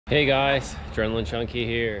Hey guys, Adrenaline Junkie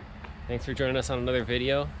here. Thanks for joining us on another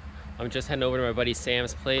video. I'm just heading over to my buddy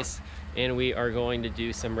Sam's place and we are going to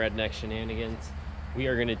do some redneck shenanigans. We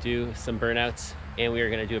are going to do some burnouts and we are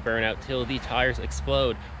going to do a burnout till the tires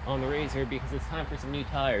explode on the RZR because it's time for some new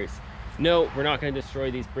tires. No, we're not going to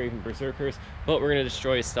destroy these Brave and Berserkers, but we're going to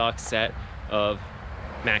destroy a stock set of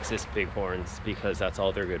Maxxis Bighorns because that's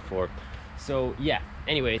all they're good for. So yeah,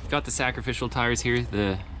 anyway, got the sacrificial tires here,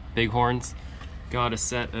 the Bighorns. Got a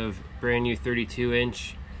set of brand new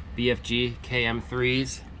 32-inch BFG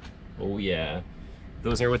KM3s. Oh yeah.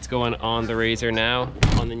 Those are what's going on the RZR now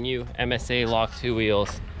on the new MSA Lock 2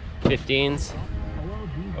 wheels. 15s.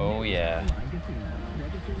 Oh yeah.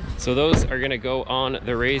 So those are gonna go on the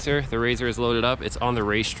RZR. The RZR is loaded up. It's on the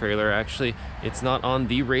race trailer actually. It's not on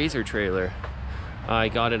the RZR trailer. I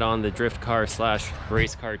got it on the drift car /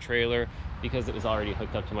 race car trailer because it was already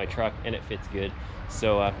hooked up to my truck and it fits good.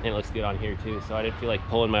 So and it looks good on here too, so I didn't feel like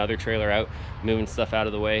pulling my other trailer out, moving stuff out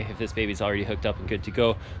of the way. If this baby's already hooked up and good to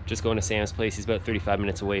go, just going to Sam's place. He's about 35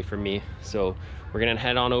 minutes away from me, so we're gonna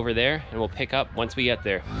head on over there and we'll pick up once we get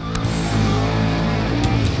there.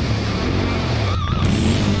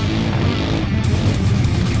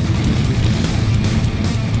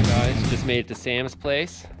 Guys, just made it to Sam's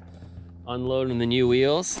place, unloading the new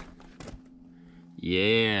wheels.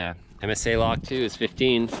 Yeah, MSA Lock 2 is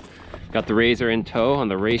 15s. Got the RZR in tow on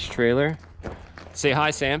the race trailer. Say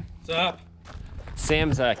hi, Sam. What's up?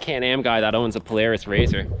 Sam's a Can-Am guy that owns a Polaris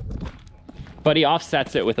RZR. But he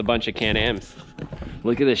offsets it with a bunch of Can-Ams.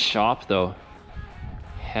 Look at this shop though.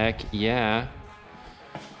 Heck yeah.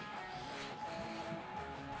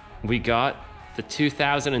 We got the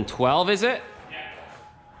 2012, is it? Yeah.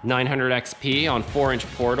 900 XP on 4-inch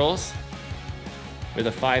portals with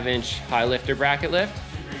a 5-inch high lifter bracket lift.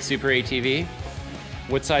 Super ATV.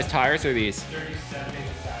 What size tires are these?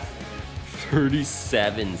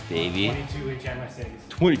 37s, baby. 22-inch MSAs.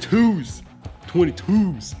 22s.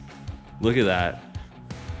 22s. Look at that.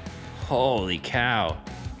 Holy cow.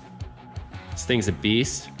 This thing's a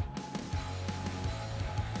beast.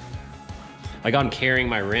 I got him carrying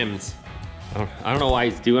my rims. I don't know why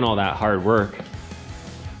he's doing all that hard work.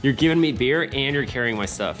 You're giving me beer and you're carrying my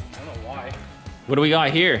stuff. I don't know why. What do we got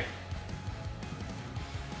here?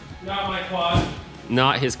 Not my quad.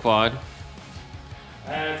 Not his quad.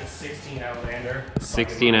 That's a 16 Outlander.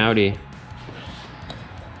 16 Audi.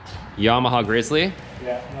 Yamaha Grizzly.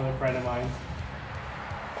 Yeah, another friend of mine.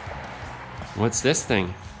 What's this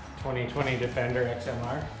thing? 2020 Defender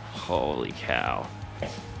XMR. Holy cow.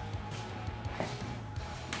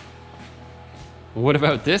 What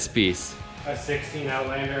about this piece? A 16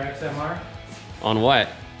 Outlander XMR. On what?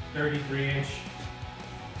 33-inch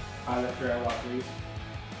high lifter outlaw 3s.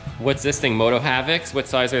 What's this thing? Moto Havocs? What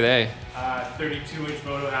size are they? 32-inch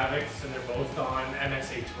Moto Havocs, and they're both on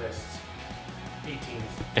MSA twists.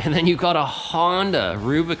 18s. And then you got a Honda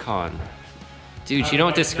Rubicon. Dude, you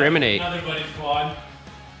don't discriminate. Another buddy's quad.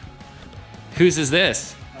 Whose is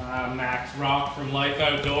this? Max Rock from Life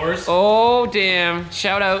Outdoors. Oh, damn.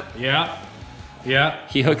 Shout out. Yeah. Yeah.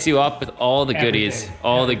 He hooks you up with all the goodies. Everything.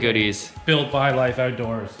 All the goodies. Built by Life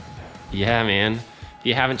Outdoors. Yeah, man. If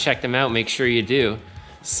you haven't checked them out, make sure you do.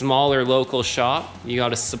 Smaller local shop. You got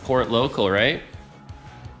to support local, right?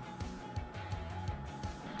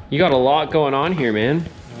 You got a lot going on here, man.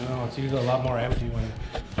 No, it's usually a lot more empty when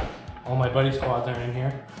all my buddies' quads are in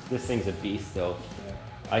here. This thing's a beast though. Yeah.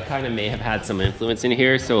 I kind of may have had some influence in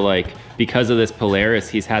here, so like because of this Polaris,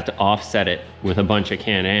 he's had to offset it with a bunch of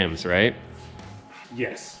Can-Ams, right?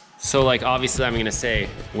 Yes. So like obviously I'm gonna say,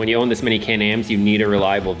 when you own this many Can-Ams, you need a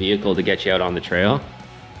reliable vehicle to get you out on the trail.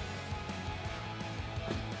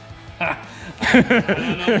 I don't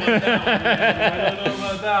know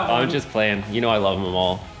about that one. I'm just playing. You know I love them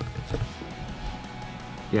all.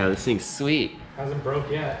 Yeah, this thing's sweet. Hasn't broke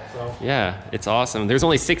yet, so. Yeah, it's awesome. There's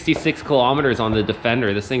only 66 kilometers on the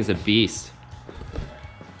Defender. This thing's a beast.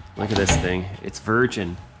 Look at this thing. It's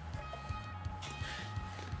virgin.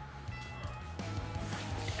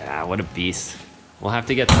 Yeah, what a beast. We'll have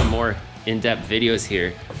to get some more in-depth videos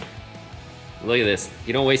here. Look at this.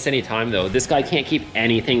 You don't waste any time though. This guy can't keep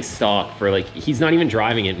anything stock for like, he's not even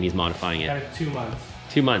driving it and he's modifying it. Got it 2 months.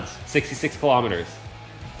 2 months, 66 kilometers.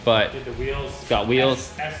 But did the wheels. It's got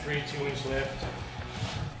wheels. S3 2-inch lift.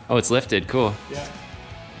 Oh, it's lifted, cool.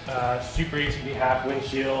 Yeah. Super ATV half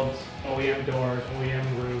windshields, OEM doors, OEM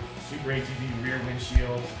roof, Super ATV rear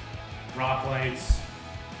windshield, rock lights,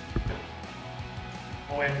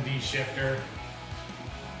 OMD shifter.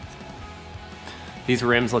 These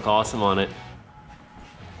rims look awesome on it.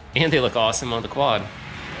 And they look awesome on the quad.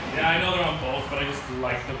 Yeah, I know they're on both, but I just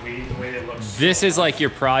like the way they look. This is like your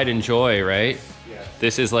pride and joy, right? Yeah.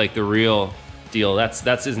 This is like the real deal.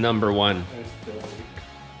 That's his number one. It's filthy.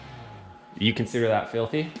 You consider that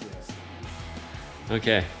filthy? Yes.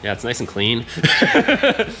 Okay, yeah, it's nice and clean.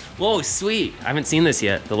 Whoa, sweet. I haven't seen this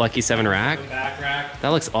yet. The Lucky 7 rack. The back rack. That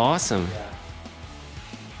looks awesome. Yeah.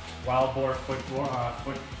 Wild boar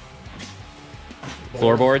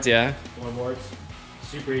Floorboards, yeah. Floorboards.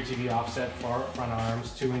 Super ATV offset front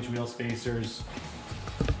arms, 2-inch wheel spacers,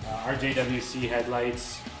 RJWC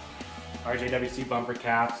headlights, RJWC bumper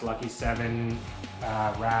caps, Lucky 7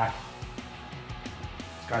 rack.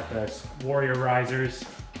 It's got the Warrior risers,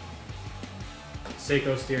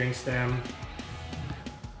 Seiko steering stem,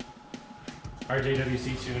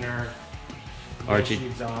 RJWC tuner, Yoshi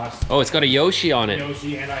exhaust. Oh, it's got a Yoshi on it.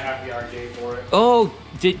 Yoshi, and I have the RJ for it. Oh,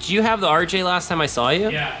 did you have the RJ last time I saw you?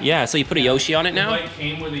 Yeah. Yeah, so you put a Yoshi on it now? The bike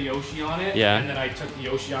came with a Yoshi on it. Yeah. And then I took the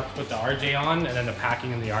Yoshi off to put the RJ on, and then the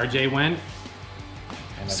packing and the RJ went.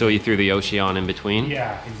 So you threw the Yoshi on in between?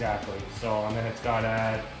 Yeah, exactly. So, and then it's got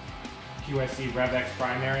a QSC RevX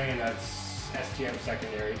primary, and that's STM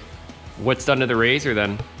secondary. What's done to the Razor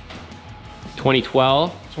then?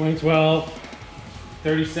 2012? 2012,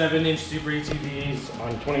 37-inch Super ATVs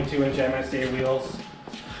on 22-inch MSA wheels,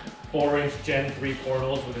 4-inch Gen 3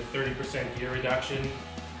 portals with a 30% gear reduction,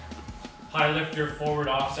 high lifter forward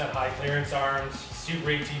offset high clearance arms,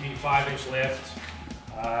 Super ATV 5-inch lift.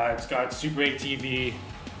 It's got Super ATV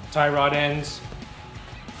tie rod ends,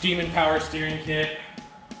 Demon power steering kit,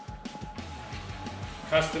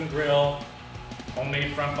 custom grille,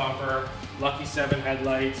 homemade front bumper, Lucky 7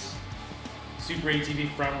 headlights, Super ATV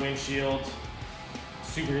front windshield,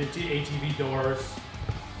 Super ATV doors,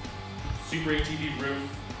 Super ATV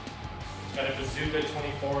roof. It's got a Bazooka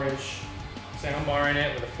 24-inch soundbar in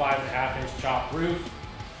it with a 5.5-inch chopped roof.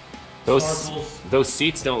 Those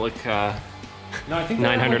seats don't look No, I think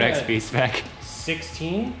 900 like XP spec.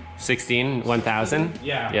 16? 16, 1000?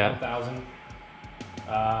 Yeah, Yeah. 1000.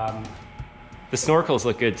 The snorkels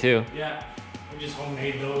look good too. Yeah, we just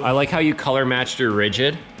homemade those. I like how you color matched your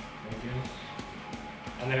rigid. Thank you.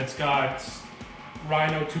 And then it's got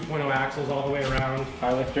Rhino 2.0 axles all the way around,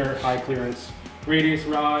 high lifter, high clearance, radius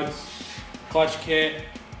rods, clutch kit,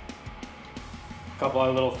 a couple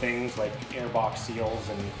other little things like airbox seals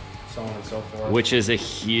and so on and so forth. Which is a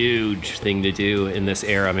huge thing to do in this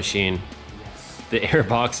era machine. Yes. The air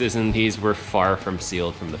boxes in these were far from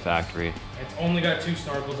sealed from the factory. It's only got 2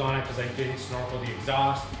 snorkels on it because I didn't snorkel the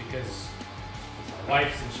exhaust because it's my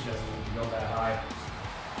wife's and she doesn't need to go that high.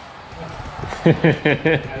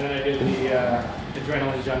 And then I did the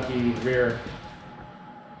Adrenaline Junkie rear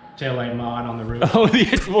taillight mod on the roof. Oh,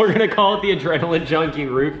 we're gonna call it the Adrenaline Junkie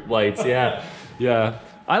roof lights. Yeah, yeah.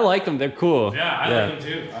 I like them. They're cool. Yeah, I like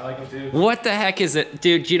them too. I like them too. What the heck is it,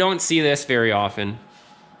 dude? You don't see this very often.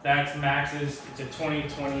 That's Max's. It's a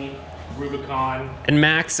 2020 Rubicon. And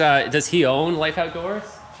Max, does he own Life Outdoors,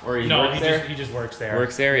 or he works there? He just works there.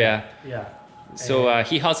 Works there, yeah. Yeah. So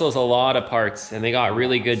he hustles a lot of parts, and they got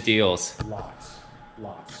really good deals. Lots.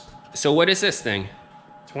 So what is this thing?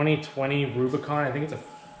 2020 Rubicon. I think it's a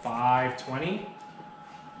 520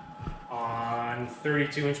 on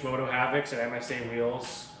 32-inch Moto Havocs at MSA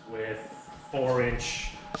wheels with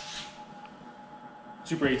 4-inch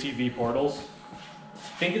Super ATV portals.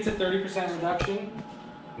 I think it's a 30% reduction.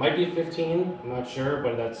 Might be a 15, I'm not sure,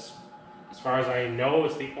 but that's, as far as I know,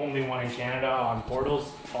 it's the only one in Canada on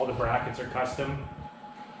portals. All the brackets are custom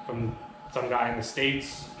from some guy in the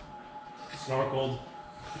States, snorkeled.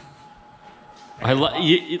 I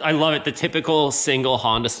love it. The typical single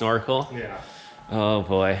Honda snorkel. Yeah. Oh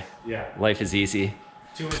boy. Yeah. Life is easy.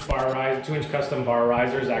 2-inch bar riser, 2-inch custom bar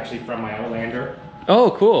risers, actually from my Outlander.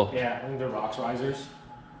 Oh, cool. Yeah, I think they're Rox risers.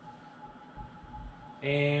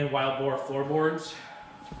 And wild boar floorboards.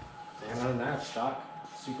 And other than that, stock,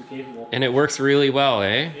 super capable. And it works really well,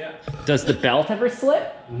 eh? Yeah. Does the belt ever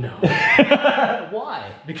slip? No.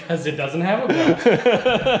 Why? Because it doesn't have a belt.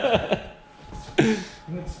 I think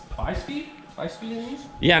it's 5 speed? 5 speed in these?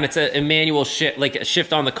 Yeah, and it's a manual shift, like a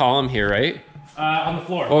shift on the column here, right? On the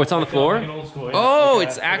floor. Oh, it's on the floor? Like an old school, yeah. Oh, like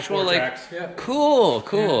it's a actual, like, tracks. Yeah.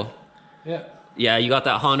 cool. Yeah. Yeah, you got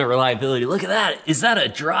that Honda reliability. Look at that. Is that a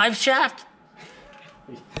drive shaft?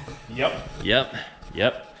 Yep.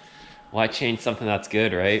 Why change something that's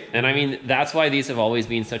good, right? And I mean, that's why these have always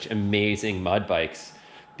been such amazing mud bikes,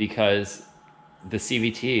 because the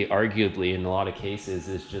CVT, arguably, in a lot of cases,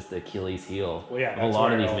 is just the Achilles heel Well, yeah, of a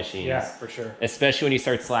lot of these machines. Yeah, for sure. Especially when you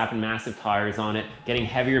start slapping massive tires on it, getting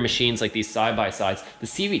heavier machines like these side-by-sides. The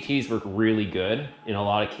CVTs work really good in a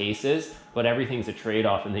lot of cases, but everything's a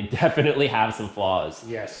trade-off, and they definitely have some flaws.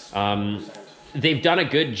 Yes. 100%. They've done a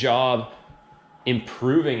good job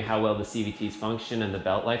improving how well the CVTs function and the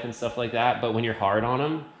belt life and stuff like that. But when you're hard on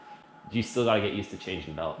them, you still got to get used to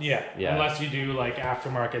changing belts. Yeah. Unless you do like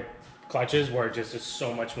aftermarket clutches where it just is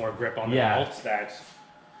so much more grip on the belts that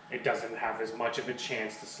it doesn't have as much of a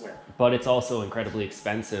chance to slip. But it's also incredibly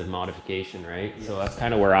expensive modification, right? Yes. So that's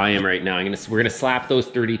kind of where I am right now. We're gonna slap those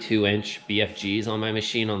 32-inch BFGs on my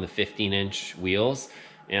machine on the 15-inch wheels.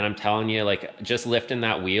 And I'm telling you, like, just lifting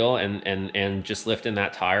that wheel and just lifting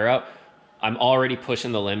that tire up, I'm already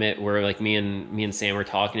pushing the limit where, like, me and Sam were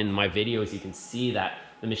talking in my videos, you can see that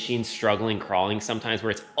the machine's struggling, crawling sometimes,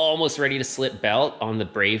 where it's almost ready to slip belt on the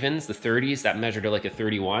Bravens, the 30s, that measured to like a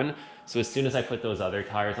 31. So as soon as I put those other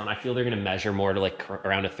tires on, I feel they're gonna measure more to like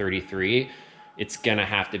around a 33. It's gonna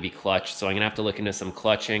have to be clutched. So I'm gonna have to look into some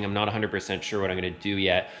clutching. I'm not 100% sure what I'm gonna do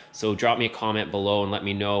yet. So drop me a comment below and let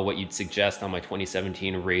me know what you'd suggest on my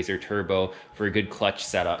 2017 RZR Turbo for a good clutch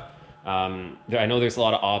setup. I know there's a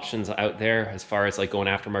lot of options out there as far as like going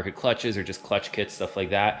aftermarket clutches or just clutch kits, stuff like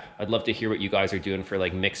that. I'd love to hear what you guys are doing for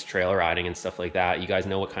like mixed trail riding and stuff like that. You guys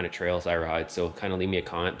know what kind of trails I ride, so kind of leave me a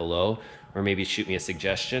comment below or maybe shoot me a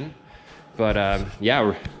suggestion. But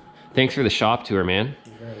yeah, thanks for the shop tour, man.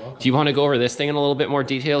 You're very welcome. Do you want to go over this thing in a little bit more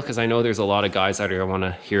detail? Because I know there's a lot of guys out here who want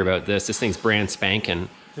to hear about this. This thing's brand spanking.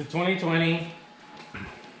 It's a 2020.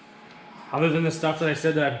 Other than the stuff that I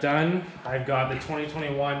said that I've done, I've got the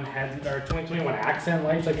 2021 accent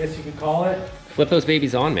lights, I guess you could call it. Flip those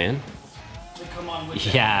babies on, man. They come on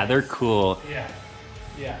with yeah, they're cool.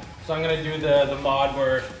 Yeah. So I'm gonna do the mod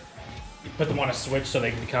where you put them on a switch so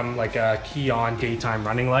they can become like a key on daytime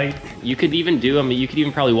running light. You could even do them. You could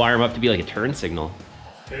even probably wire them up to be like a turn signal.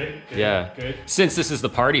 Good. Yeah. Good. Since this is the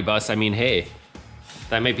party bus, I mean, hey,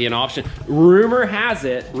 that might be an option. Rumor has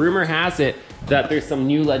it that there's some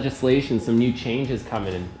new legislation, some new changes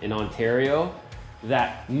coming in Ontario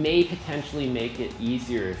that may potentially make it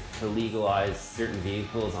easier to legalize certain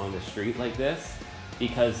vehicles on the street like this,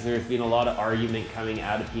 because there's been a lot of argument coming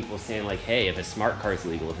out of people saying like, hey, if a smart car's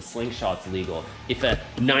legal, if a slingshot's legal, if a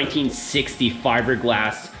 1960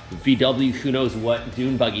 fiberglass VW who knows what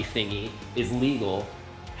dune buggy thingy is legal,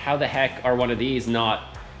 how the heck are one of these not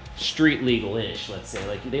street legal-ish, let's say?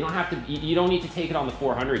 Like, they don't have to, you don't need to take it on the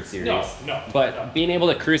 400 series. No. But being able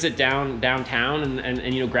to cruise it downtown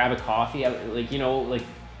and you know, grab a coffee, like, you know, like,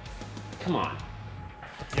 come on.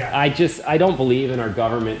 Yeah. I don't believe in our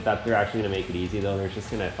government that they're actually gonna make it easy though. They're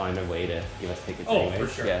just gonna find a way to give us tickets anyways. For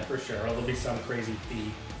sure, for sure. Or there'll be some crazy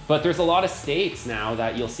fee. But there's a lot of states now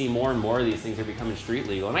that you'll see more and more of these things are becoming street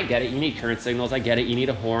legal. And I get it, you need turn signals, I get it, you need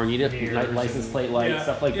a horn, you need a license plate light,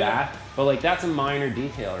 stuff like that. But like, that's a minor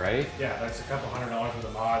detail, right? Yeah, that's a couple $100 for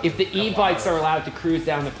the mods. If the e-bikes are allowed to cruise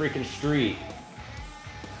down the freaking street,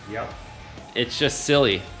 it's just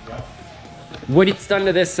silly. What it's done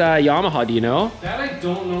to this Yamaha, do you know? That I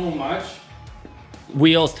don't know much.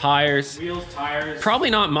 Wheels, tires. Wheels, tires. Probably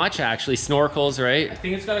not much actually. Snorkels, right? I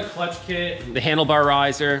think it's got a clutch kit. The handlebar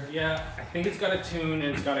riser. Yeah, I think it's got a tune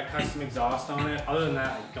and it's got a custom exhaust on it. Other than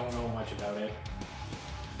that, I don't know much about it.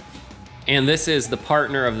 And this is the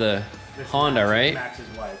partner of the Honda, right?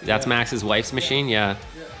 Max's wife. That's Max's wife's machine, yeah.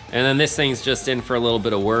 And then this thing's just in for a little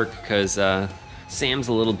bit of work because Sam's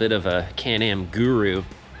a little bit of a Can-Am guru.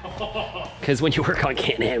 Because when you work on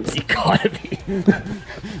Can-Ams, you gotta be.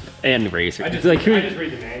 And Racer. I just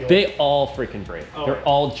read the manual. They all freaking break. Oh, They're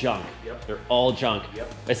all junk. Yep. They're all junk.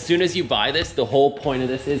 Yep. As soon as you buy this, the whole point of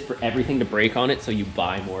this is for everything to break on it so you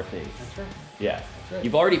buy more things. That's right. Yeah. That's right.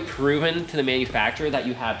 You've already proven to the manufacturer that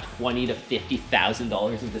you have $20,000 to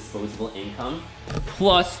 $50,000 of disposable income,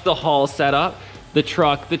 plus the haul setup, the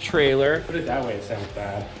truck, the trailer. Put it that way, it sounds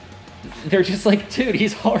bad. They're just like, dude,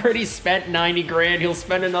 he's already spent 90 grand. He'll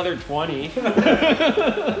spend another 20.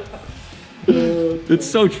 It's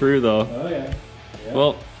so true though. Oh yeah.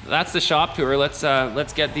 Well, that's the shop tour. Let's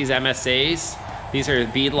get these MSAs. These are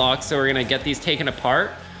bead locks, so we're gonna get these taken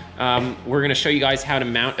apart. We're gonna show you guys how to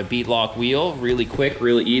mount a bead lock wheel really quick,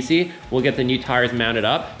 really easy. We'll get the new tires mounted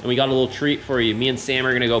up, and we got a little treat for you. Me and Sam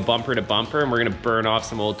are gonna go bumper to bumper, and we're gonna burn off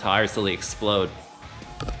some old tires till they explode.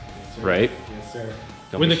 Yes, sir. Right? Yes, sir.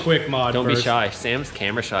 Don't With be a quick mod Don't first. be shy. Sam's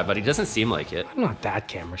camera shy, but he doesn't seem like it. I'm not that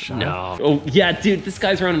camera shy. No. Oh, yeah, dude, this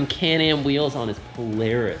guy's running Can-Am wheels on his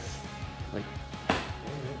Polaris. Like,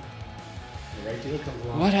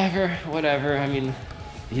 whatever. I mean,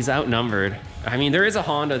 he's outnumbered. I mean, there is a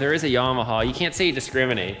Honda, there is a Yamaha. You can't say he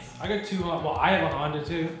discriminates. I got two Honda. Well, I have a Honda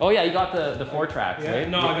too. Oh yeah, you got the 4-tracks, right?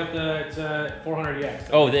 No, I got the 400EX.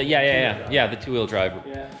 Oh, yeah, the two-wheel drive.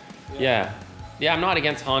 Yeah, I'm not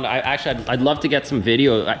against Honda. I'd love to get some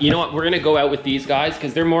video. You know what? We're gonna go out with these guys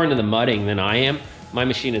because they're more into the mudding than I am. my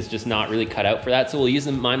machine is just not really cut out for that. So we'll use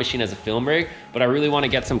my machine as a film rig, but I really want to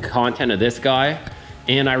get some content of this guy.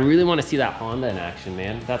 And I really want to see that Honda in action,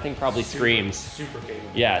 man. That thing probably screams. Super capable.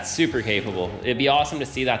 Yeah, it's super capable. It'd be awesome to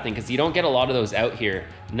see that thing because you don't get a lot of those out here,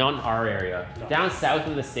 not in our area. No. Down south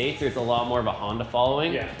of the States, there's a lot more of a Honda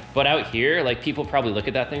following. Yeah. But out here, like, people probably look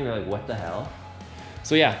at that thing, they're like, what the hell?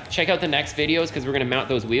 So yeah, check out the next videos because we're gonna mount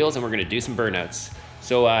those wheels and we're gonna do some burnouts.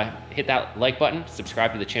 So hit that like button,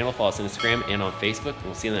 subscribe to the channel, follow us on Instagram and on Facebook.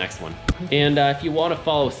 We'll see you in the next one. And if you want to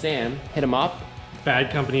follow Sam, hit him up.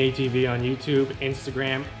 Bad Company ATV on YouTube,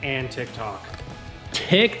 Instagram, and TikTok.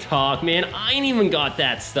 TikTok, man, I ain't even got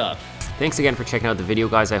that stuff. Thanks again for checking out the video,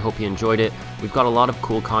 guys. I hope you enjoyed it. We've got a lot of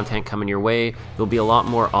cool content coming your way. There'll be a lot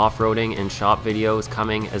more off-roading and shop videos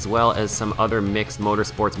coming, as well as some other mixed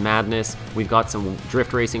motorsports madness. We've got some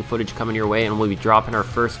drift racing footage coming your way, and we'll be dropping our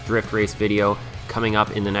first drift race video coming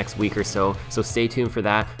up in the next week or so. So stay tuned for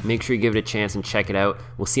that. Make sure you give it a chance and check it out.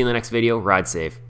 We'll see you in the next video. Ride safe.